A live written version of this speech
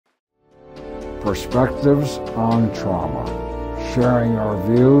Perspectives on Trauma, sharing our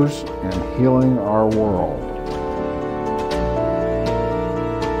views and healing our world.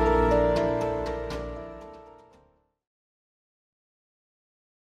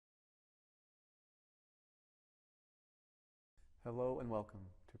 Hello and welcome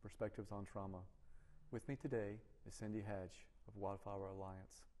to Perspectives on Trauma. With me today is Cindy Hadge of Wildflower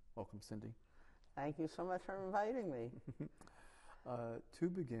Alliance. Welcome, Cindy. Thank you so much for inviting me. To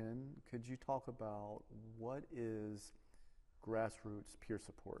begin, could you talk about what is grassroots peer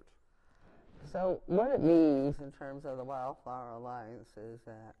support? So what it means in terms of the Wildflower Alliance is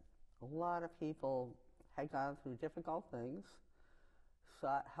that a lot of people had gone through difficult things,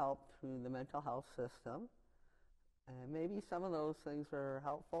 sought help through the mental health system, and maybe some of those things were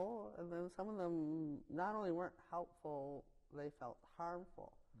helpful, and then some of them not only weren't helpful, they felt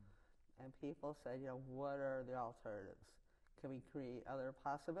harmful. And people said, what are the alternatives? Can we create other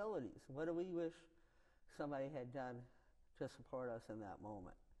possibilities? What do we wish somebody had done to support us in that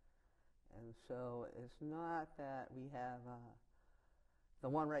moment? And so it's not that we have the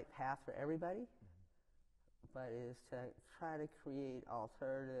one right path for everybody, but it is to try to create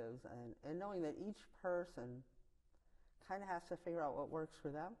alternatives and knowing that each person kind of has to figure out what works for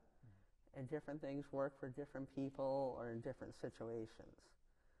them, and different things work for different people or in different situations.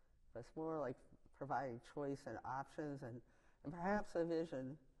 But it's more like providing choice and options and perhaps a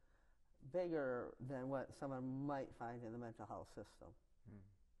vision bigger than what someone might find in the mental health system.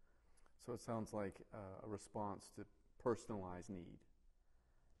 So it sounds like a response to personalized need.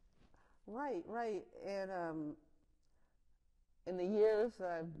 Right. And in the years that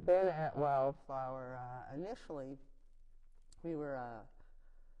I've been at Wildflower, initially we were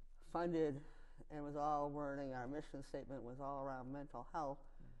funded and was all learning. Our mission statement was all around mental health.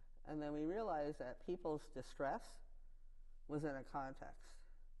 And then we realized that people's distress was in a context.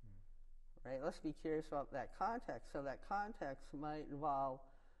 Right? Let's be curious about that context. So that context might involve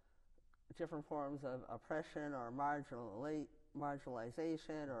different forms of oppression or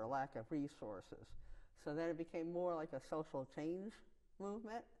marginalization or lack of resources. So then it became more like a social change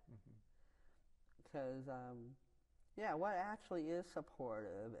movement. Because, what actually is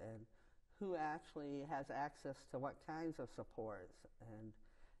supportive and who actually has access to what kinds of supports,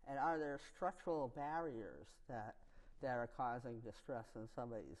 and are there structural barriers that are causing distress in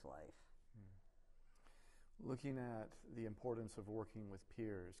somebody's life? Looking at the importance of working with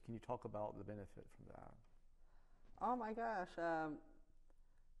peers, can you talk about the benefit from that? Oh my gosh.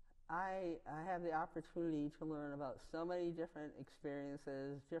 I have the opportunity to learn about so many different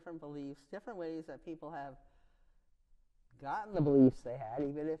experiences, different beliefs, different ways that people have gotten the beliefs they had,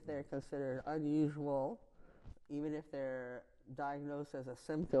 even if they're considered unusual, even if they're diagnosed as a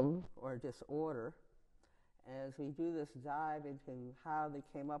symptom or a disorder. As we do this dive into how they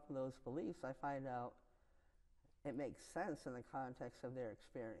came up with those beliefs, I find out it makes sense in the context of their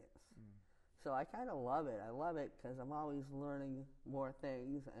experience. So I kind of love it. I love it because I'm always learning more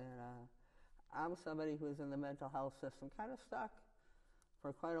things, and I'm somebody who is in the mental health system kind of stuck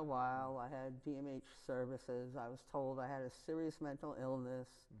for quite a while. I had DMH services. I was told I had a serious mental illness.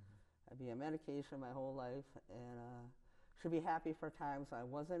 I'd be on medication my whole life, and should be happy for times I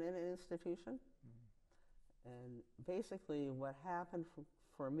wasn't in an institution. And basically what happened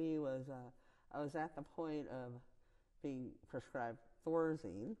for me was I was at the point of being prescribed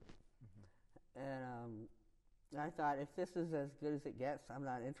Thorazine, and I thought, if this is as good as it gets, I'm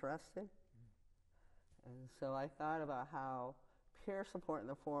not interested. And so I thought about how peer support in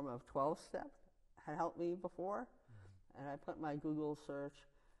the form of 12-step had helped me before, and I put my Google search,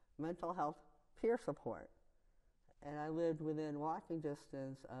 mental health peer support, and I lived within walking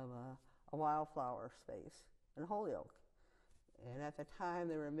distance of a wildflower space in Holyoke. And at the time,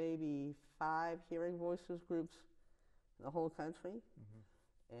 there were maybe 5 hearing voices groups in the whole country,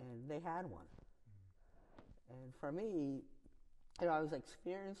 and they had one. And for me, I was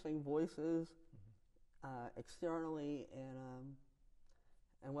experiencing voices externally,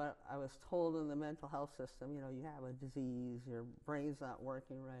 and what I was told in the mental health system, you have a disease, your brain's not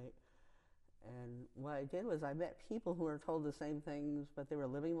working right. And what I did was I met people who were told the same things, but they were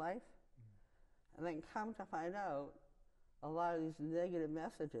living life. And then come to find out, a lot of these negative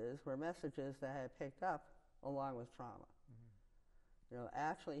messages were messages that I had picked up along with trauma.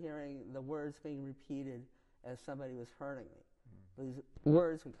 Actually hearing the words being repeated as somebody was hurting me. These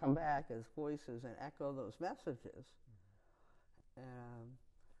words would come back as voices and echo those messages.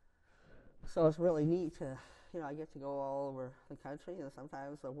 So it's really neat to, I get to go all over the country and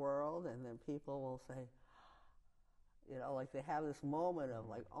sometimes the world, and then people will say, like they have this moment of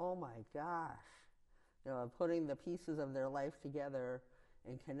like, oh my gosh, putting the pieces of their life together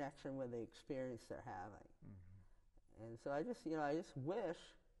in connection with the experience they're having. Mm-hmm. And so I just wish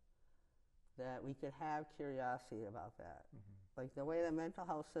that we could have curiosity about that. Mm-hmm. Like the way the mental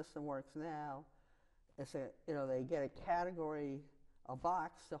health system works now, is that, they get a category, a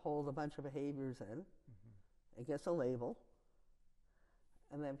box to hold a bunch of behaviors in. Mm-hmm. It gets a label.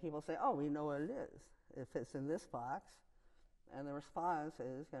 And then people say, oh, we know what it is. It fits in this box. And the response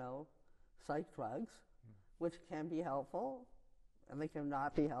is, psych drugs, which can be helpful, and they can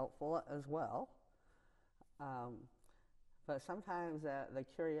not be helpful as well. But sometimes the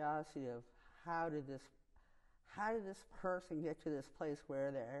curiosity of how did this person get to this place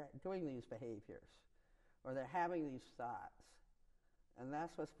where they're doing these behaviors, or they're having these thoughts. And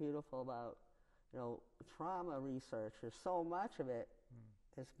that's what's beautiful about, trauma research. There's so much of it.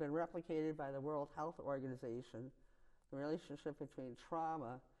 It's been replicated by the World Health Organization, the relationship between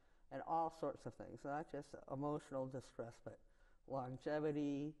trauma and all sorts of things, not just emotional distress, but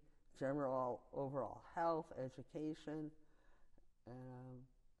longevity, general overall health, education.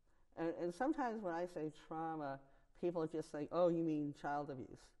 And sometimes when I say trauma, people just think, oh, you mean child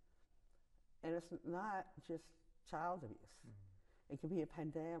abuse. And it's not just child abuse. Mm-hmm. It could be a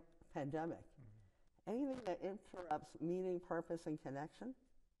pandemic. Mm-hmm. Anything that interrupts meaning, purpose, and connection.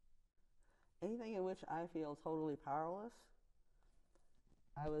 Anything in which I feel totally powerless.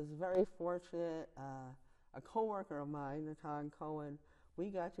 I was very fortunate. A coworker of mine, Natan Cohen, we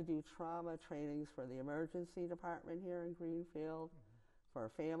got to do trauma trainings for the emergency department here in Greenfield, mm-hmm. for a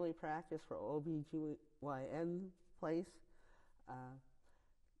family practice, for OBGYN place,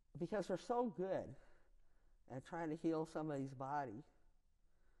 because they're so good at trying to heal somebody's body.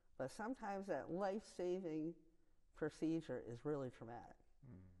 But sometimes that life-saving procedure is really traumatic,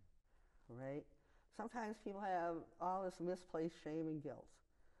 right? Sometimes people have all this misplaced shame and guilt.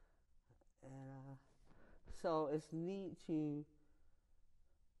 And so it's neat to,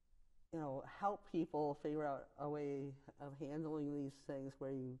 help people figure out a way of handling these things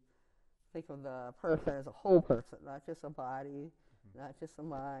where you think of the person as a whole person, not just a body, mm-hmm. not just a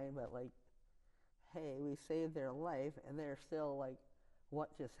mind, but like, hey, we saved their life and they're still like,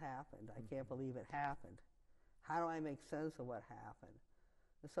 what just happened? I can't believe it happened. How do I make sense of what happened?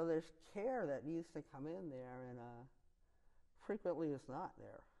 And so there's care that needs to come in there, and frequently it's not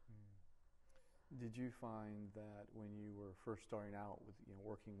there. Did you find that when you were first starting out with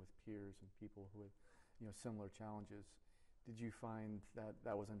working with peers and people who had similar challenges, did you find that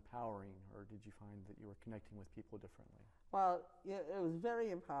that was empowering, or did you find that you were connecting with people differently? Well, it was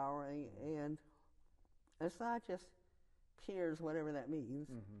very empowering, and it's not just peers, whatever that means.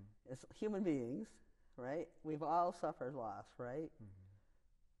 Mm-hmm. It's human beings, right? We've all suffered loss, right?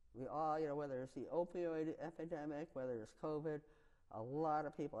 Mm-hmm. We all, whether it's the opioid epidemic, whether it's COVID, a lot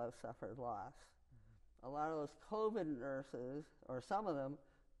of people have suffered loss. Mm-hmm. A lot of those COVID nurses, or some of them,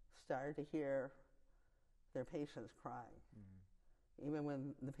 started to hear their patients crying, mm-hmm. even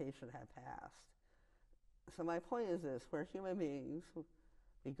when the patient had passed. So my point is this: we're human beings.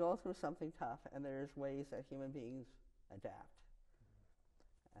 We go through something tough, and there's ways that human beings adapt.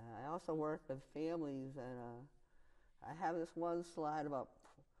 I also work with families, and I have this one slide about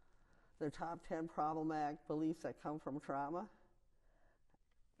the top 10 problematic beliefs that come from trauma.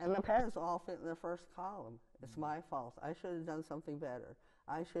 And the parents all fit in the first column. It's my fault. I should have done something better.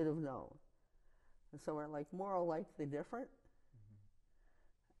 I should have known. And so we're like more alike than different.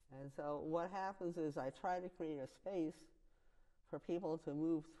 Mm-hmm. And so what happens is I try to create a space for people to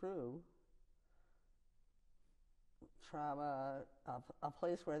move through trauma, a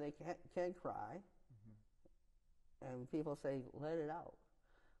place where they can cry, mm-hmm. and people say, let it out.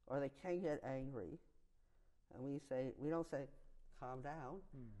 Or they can get angry. And we don't say, calm down.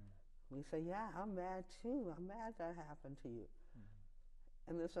 Mm-hmm. We say, yeah, I'm mad too. I'm mad that happened to you.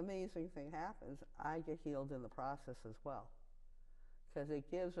 Mm-hmm. And this amazing thing happens. I get healed in the process as well. Because it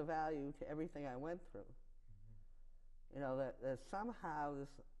gives a value to everything I went through. Mm-hmm. That somehow this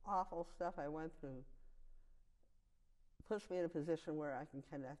awful stuff I went through puts me in a position where I can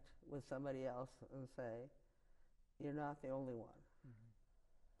connect with somebody else and say, you're not the only one.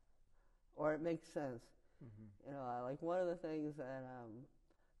 Mm-hmm. Or it makes sense. Mm-hmm. Like one of the things that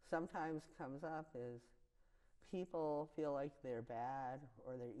sometimes comes up is people feel like they're bad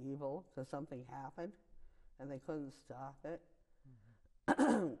or they're evil because something happened and they couldn't stop it.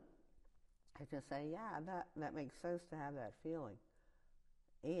 Mm-hmm. I just say, yeah, that makes sense to have that feeling.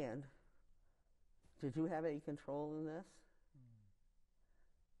 And did you have any control in this?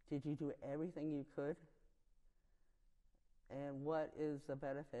 Did you do everything you could? And what is the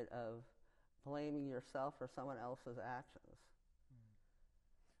benefit of blaming yourself for someone else's actions?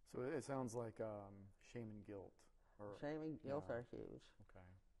 So it sounds like shame and guilt Shame and guilt yeah. are huge.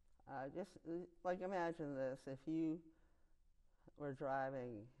 Okay. Just like imagine this: if you were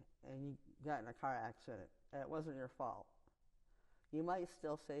driving and you got in a car accident and it wasn't your fault, you might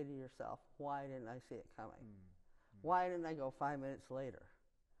still say to yourself, "Why didn't I see it coming? Why didn't I go 5 minutes later?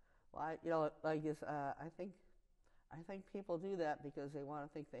 Why, like this? I think people do that because they want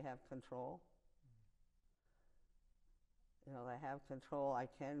to think they have control. They have control. I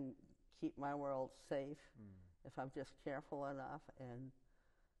can keep my world safe if I'm just careful enough, and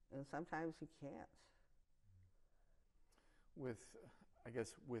sometimes you can't. I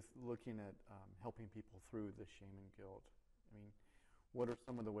guess with looking at helping people through the shame and guilt, I mean, what are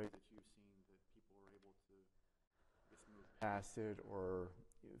some of the ways that you've seen that people are able to just move past it or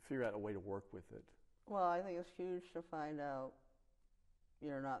figure out a way to work with it? Well, I think it's huge to find out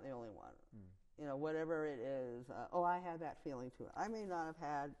you're not the only one. Whatever it is, I had that feeling too. I may not have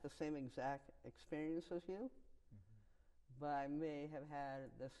had the same exact experience as you, but I may have had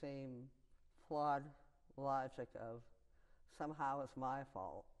the same flawed logic of somehow it's my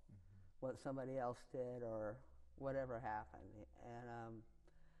fault what somebody else did or whatever happened.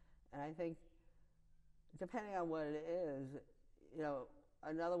 And I think depending on what it is,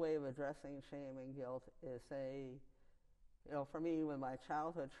 another way of addressing shame and guilt is, say, for me with my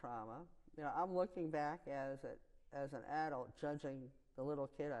childhood trauma, I'm looking back as an adult judging the little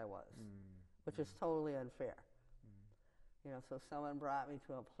kid I was, which is totally unfair. So someone brought me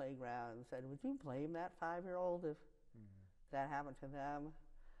to a playground and said, "Would you blame that 5-year-old if that happened to them?"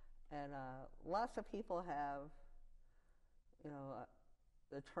 And lots of people have,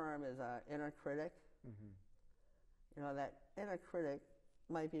 the term is inner critic. That inner critic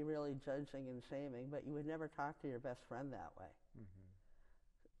might be really judging and shaming, but you would never talk to your best friend that way.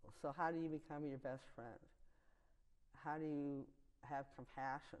 So how do you become your best friend? How do you have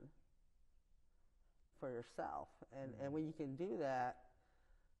compassion for yourself? And when you can do that,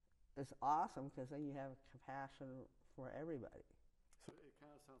 it's awesome because then you have compassion for everybody. So it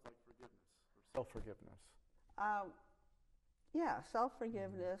kind of sounds like forgiveness or self-forgiveness. Yeah,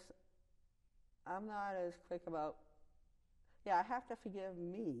 self-forgiveness. I'm not as quick about, I have to forgive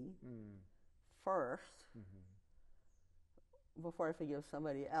me first before I forgive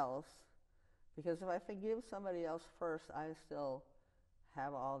somebody else, because if I forgive somebody else first, I still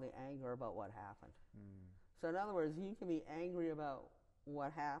have all the anger about what happened. So in other words, you can be angry about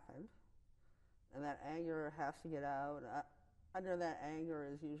what happened, and that anger has to get out. Under that anger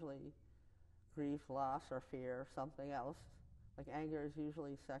is usually grief, loss, or fear, or something else. Like anger is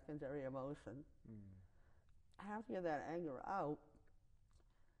usually secondary emotion. I have to get that anger out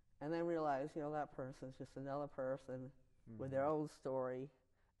and then realize, that person's just another person with their own story.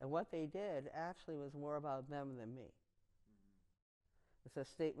 And what they did actually was more about them than me. It's a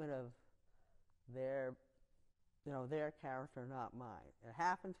statement of their character, not mine. It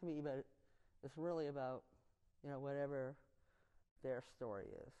happened to me, but it's really about, whatever their story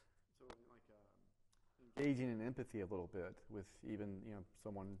is. So like engaging in empathy a little bit with even,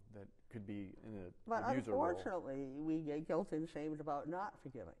 someone that could be in an abuser role. But unfortunately, we get guilt and shamed about not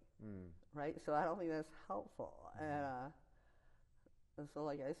forgiving, right? So I don't think that's helpful. And so,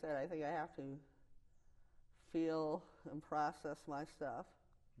 like I said, I think I have to feel and process my stuff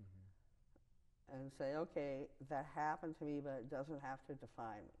and say, okay, that happened to me, but it doesn't have to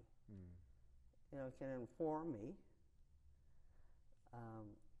define me. It can inform me.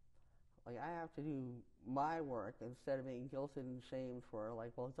 Like I have to do my work instead of being guilted and shamed for,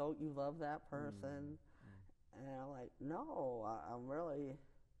 like, well, don't you love that person? And I'm like, no, I'm really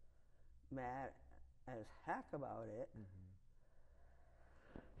mad as heck about it.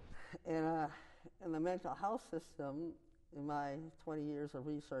 In the mental health system, in my 20 years of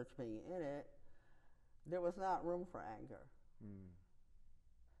research being in it, there was not room for anger.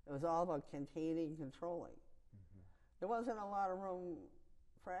 It was all about containing and controlling. There wasn't a lot of room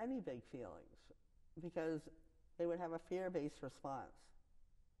for any big feelings because they would have a fear-based response.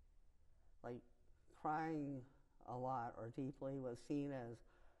 Like crying a lot or deeply was seen as,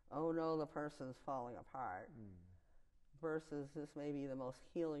 oh no, the person's falling apart, versus this may be the most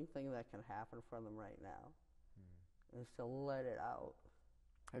healing thing that can happen for them right now, is to let it out.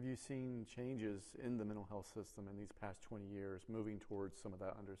 Have you seen changes in the mental health system in these past 20 years moving towards some of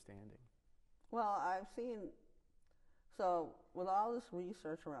that understanding? Well, I've seen, so with all this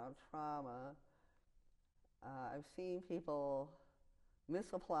research around trauma, I've seen people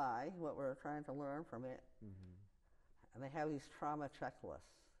misapply what we're trying to learn from it, and they have these trauma checklists.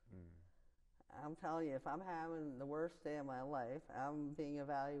 I'm telling you, if I'm having the worst day of my life, I'm being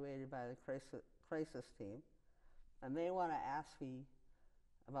evaluated by the crisis team, and they want to ask me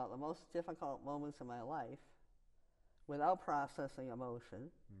about the most difficult moments in my life, without processing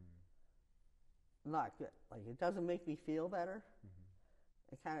emotion. Not good. Like, it doesn't make me feel better.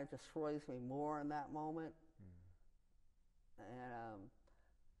 It kind of destroys me more in that moment. And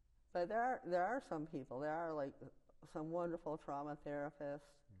but there are some people. There are like some wonderful trauma therapists,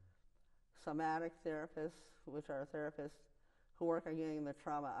 somatic therapists, which are therapists who work on getting the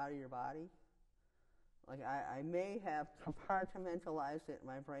trauma out of your body. Like, I may have compartmentalized it in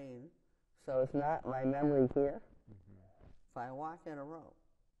my brain, so it's not my memory here. But I walk in a room,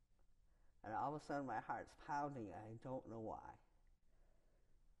 and all of a sudden my heart's pounding, and I don't know why.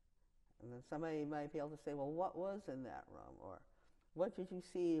 And then somebody might be able to say, well, what was in that room? Or what did you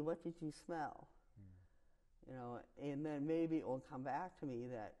see? What did you smell? You know, and then maybe it will come back to me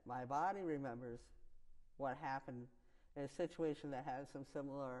that my body remembers what happened in a situation that has some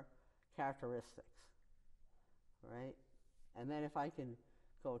similar characteristics, right? And then if I can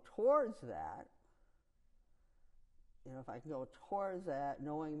go towards that, you know, if I can go towards that,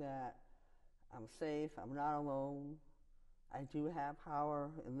 knowing that I'm safe, I'm not alone, I do have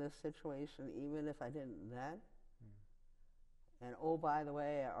power in this situation, even if I didn't then. And oh, by the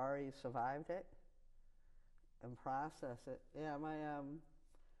way, I already survived it, and process it. Yeah, my you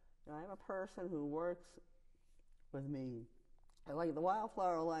know, I'm a person who works with me. And like the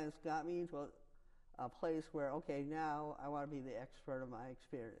Wildflower Alliance got me to a place where, okay, now I want to be the expert of my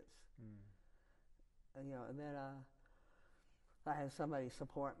experience. And, you know, and then I had somebody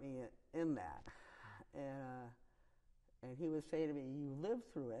support me in that. And he would say to me, you lived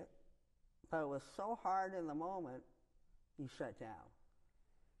through it, but it was so hard in the moment, you shut down.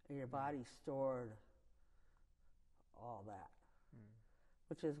 And your body stored all that.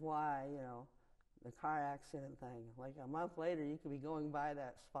 Which is why, you know, the car accident thing, like a month later, you could be going by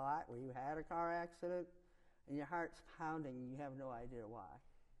that spot where you had a car accident, and your heart's pounding, and you have no idea why.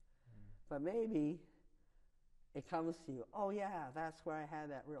 But maybe it comes to you, oh yeah, that's where I had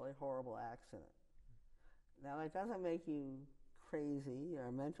that really horrible accident. Now, that doesn't make you crazy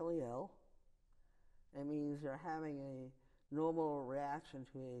or mentally ill. It means you're having a normal reaction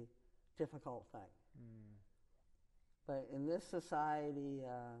to a difficult thing. But in this society,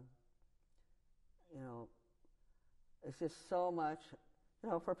 you know, it's just so much, you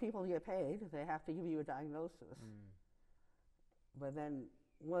know, for people to get paid, they have to give you a diagnosis. But then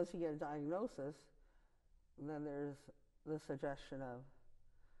once you get a diagnosis, then there's the suggestion of,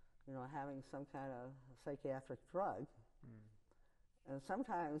 you know, having some kind of psychiatric drug. And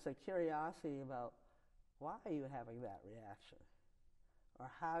sometimes a curiosity about why are you having that reaction?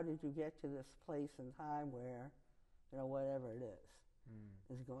 Or how did you get to this place in time where, you know, whatever it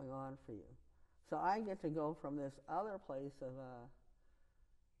is going on for you. So I get to go from this other place of,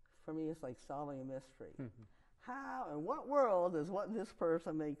 for me, it's like solving a mystery. How, in what world does what this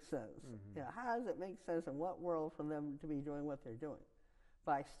person make sense? You know, how does it make sense in what world for them to be doing what they're doing?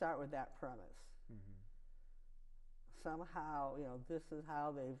 But I start with that premise. Somehow, you know, this is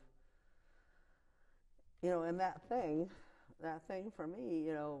how they've, you know, and that thing for me,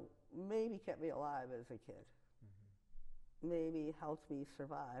 you know, maybe kept me alive as a kid. Maybe helped me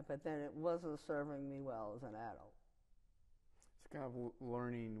survive, but then it wasn't serving me well as an adult. It's kind of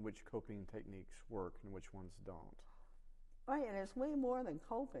learning which coping techniques work and which ones don't. Right, and it's way more than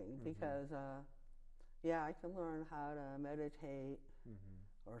coping because, yeah, I can learn how to meditate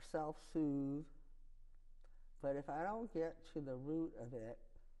or self-soothe, but if I don't get to the root of it,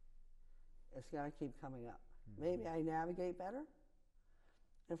 it's going to keep coming up. Maybe I navigate better,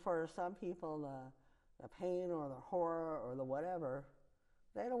 and for some people, the pain or the horror or the whatever,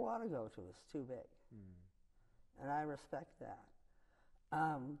 they don't want to go to. It's too big. And I respect that.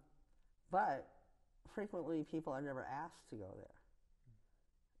 But frequently people are never asked to go there.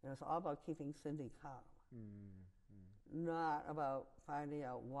 And it's all about keeping Cindy calm. Not about finding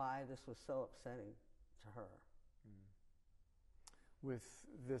out why this was so upsetting to her. With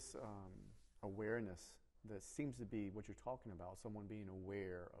this awareness, that seems to be what you're talking about, someone being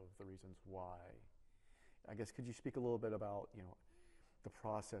aware of the reasons why. I guess, could you speak a little bit about, you know, the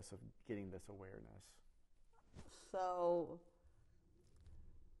process of getting this awareness? So,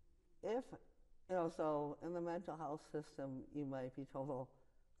 if, you know, so in the mental health system, you might be told, well,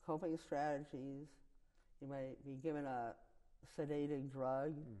 coping strategies, you might be given a sedating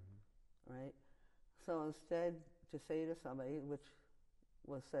drug, right? So instead, to say to somebody, which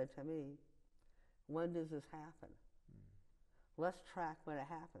was said to me, when does this happen? Let's track when it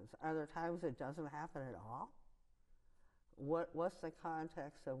happens. Are there times it doesn't happen at all? What's the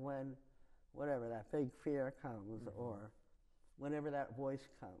context of when, whatever, that big fear comes or whenever that voice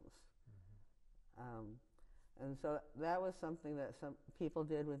comes? And so that was something that some people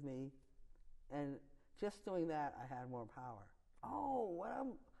did with me. And just doing that, I had more power. Oh,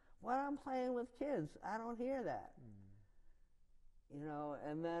 when I'm playing with kids, I don't hear that. You know,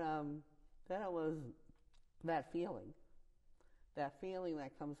 and then it was that feeling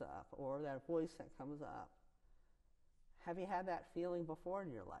that comes up, or that voice that comes up. Have you had that feeling before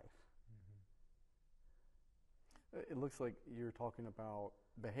in your life? It looks like you're talking about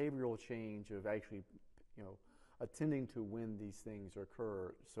behavioral change of actually, you know, attending to when these things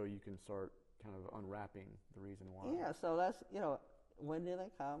occur so you can start kind of unwrapping the reason why. Yeah, so that's, you know, when do they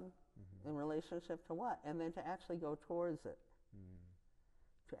come, in relationship to what? And then to actually go towards it.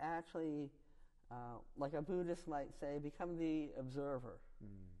 To actually, like a Buddhist might say, become the observer.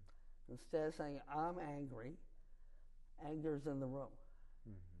 Instead of saying, I'm angry, anger's in the room.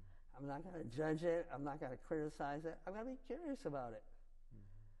 I'm not going to judge it. I'm not going to criticize it. I'm going to be curious about it.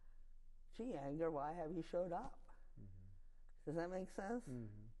 Gee, anger, why have you showed up? Does that make sense?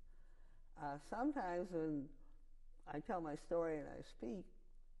 Sometimes when I tell my story and I speak,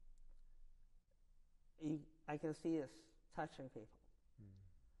 I can see us touching people.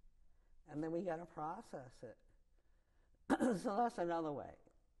 And then we got to process it. So that's another way,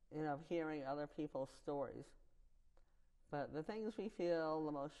 you know, of hearing other people's stories. But the things we feel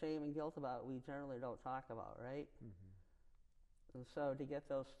the most shame and guilt about, we generally don't talk about, right? And so to get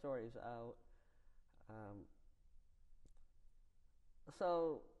those stories out.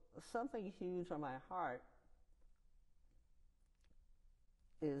 So something huge on my heart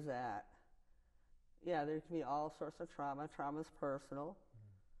is that, yeah, there can be all sorts of trauma. Trauma's personal.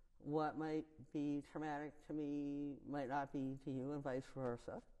 What might be traumatic to me might not be to you, and vice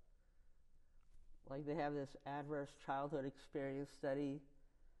versa. Like they have this adverse childhood experience study.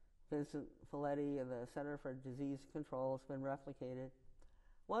 Vincent Folletti of the Center for Disease Control has been replicated.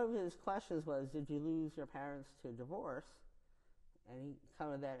 One of his questions was, did you lose your parents to divorce? And he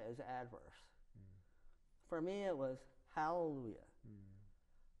counted that as adverse. For me, it was, hallelujah.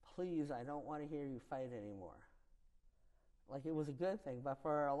 Please, I don't want to hear you fight anymore. Like it was a good thing, but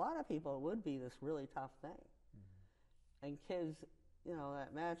for a lot of people, it would be this really tough thing. And kids, you know,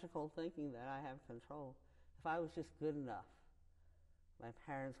 that magical thinking that I have control. If I was just good enough, my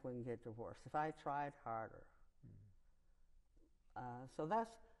parents wouldn't get divorced. If I tried harder. So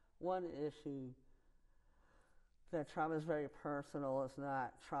that's one issue. That trauma is very personal. It's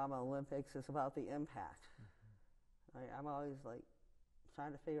not trauma Olympics. It's about the impact. I'm always like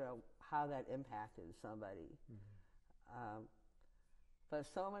trying to figure out how that impacted somebody. But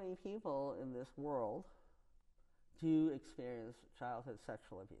so many people in this world do experience childhood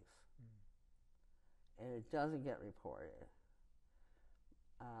sexual abuse. And it doesn't get reported.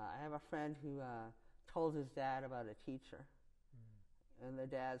 I have a friend who told his dad about a teacher. And the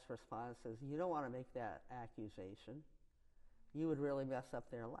dad's response is, you don't want to make that accusation. You would really mess up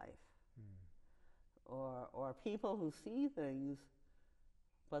their life. Or people who see things,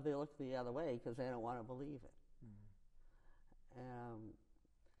 but they look the other way because they don't want to believe it.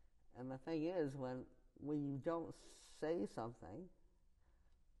 And the thing is, when you don't say something,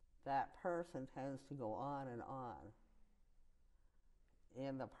 that person tends to go on and on.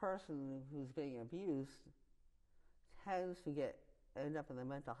 And the person who's being abused tends to end up in the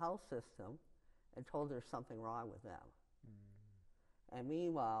mental health system and told there's something wrong with them. And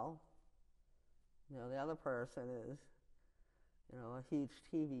meanwhile, you know, the other person is, you know, a huge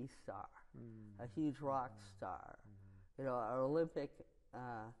TV star, a huge rock star, you know, an Olympic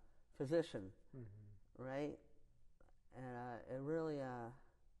physician, right? And it really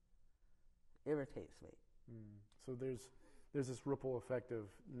irritates me. So there's this ripple effect of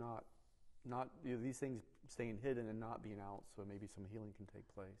not you know, these things staying hidden and not being out, so maybe some healing can take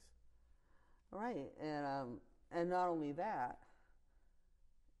place. Right, and not only that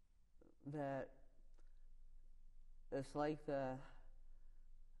it's like the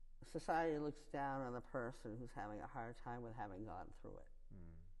society looks down on the person who's having a hard time with having gone through it.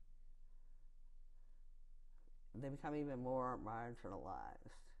 They become even more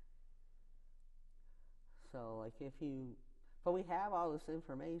marginalized. So, like but we have all this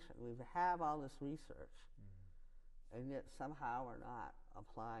information, we have all this research, and yet somehow we're not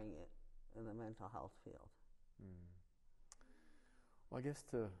applying it in the mental health field. Well, I guess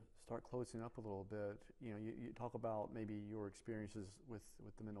to start closing up a little bit, you know, you talk about maybe your experiences with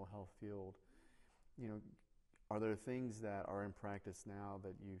the mental health field. You know, are there things that are in practice now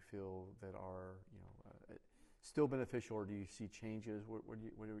that you feel that are, you know, still beneficial, or do you see changes? What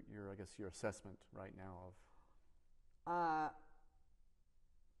are your assessment right now of?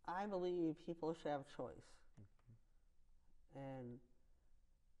 I believe people should have choice. And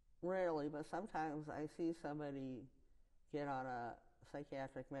rarely, but sometimes I see somebody get on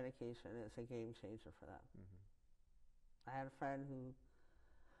psychiatric medication is a game changer for them. Mm-hmm. I had a friend who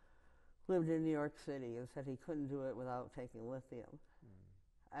lived in New York City and said he couldn't do it without taking lithium.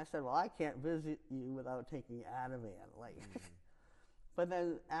 I said, well, I can't visit you without taking Ativan. Like, but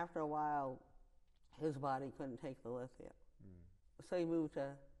then after a while, his body couldn't take the lithium. So he moved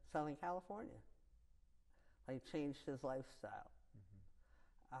to Southern California. Like, changed his lifestyle.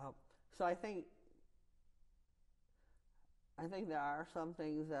 So I think there are some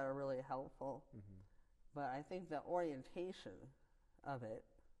things that are really helpful, but I think the orientation of it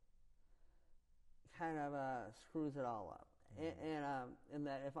kind of screws it all up. And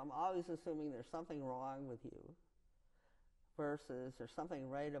that if I'm always assuming there's something wrong with you versus there's something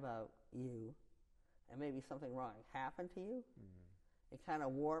right about you and maybe something wrong happened to you, it kind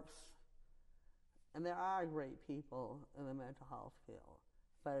of warps. And there are great people in the mental health field,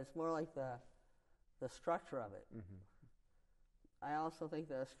 but it's more like the structure of it. I also think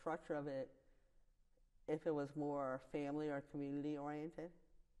the structure of it, if it was more family or community oriented,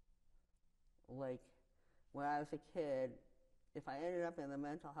 like when I was a kid, if I ended up in the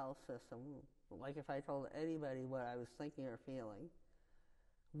mental health system, like if I told anybody what I was thinking or feeling,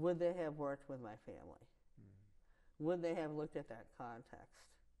 would they have worked with my family? Would they have looked at that context?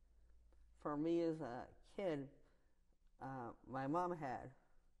 For me as a kid, my mom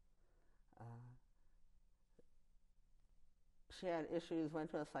she had issues, went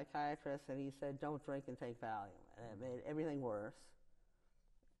to a psychiatrist, and he said, don't drink and take Valium. And it made everything worse.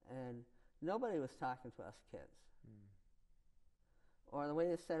 And nobody was talking to us kids. Or the way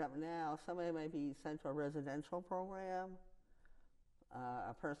it's set up now, somebody might be sent to a residential program.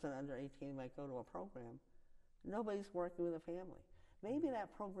 A person under 18 might go to a program. Nobody's working with a family. Maybe that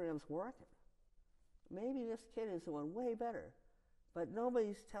program's working. Maybe this kid is doing way better. But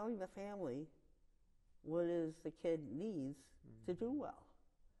nobody's telling the family what it is the kid needs to do well.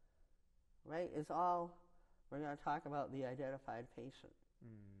 Right? It's all, we're going to talk about the identified patient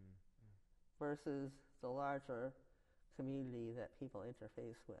versus the larger community that people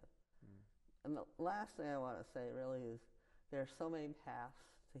interface with. And the last thing I want to say really is there are so many paths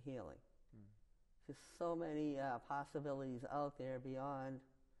to healing. There's so many possibilities out there beyond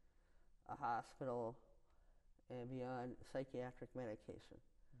a hospital and beyond psychiatric medication.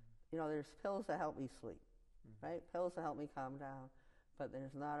 You know, there's pills that help me sleep, right? Pills that help me calm down, but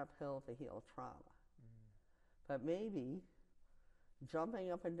there's not a pill to heal trauma. But maybe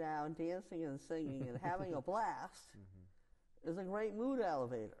jumping up and down, dancing and singing and having a blast is a great mood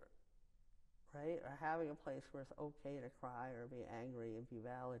elevator, right? Or having a place where it's okay to cry or be angry and be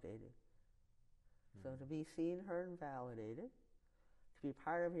validated. So to be seen, heard, and validated, to be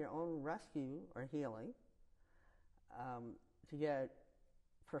part of your own rescue or healing, to get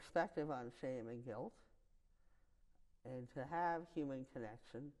perspective on shame and guilt, and to have human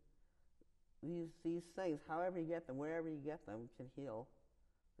connection, these things, however you get them, wherever you get them, can heal,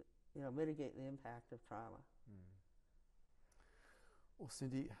 mitigate the impact of trauma. Well,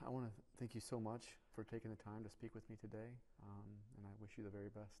 Cindy, I want to thank you so much for taking the time to speak with me today, and I wish you the very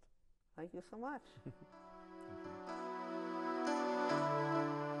best. Thank you so much.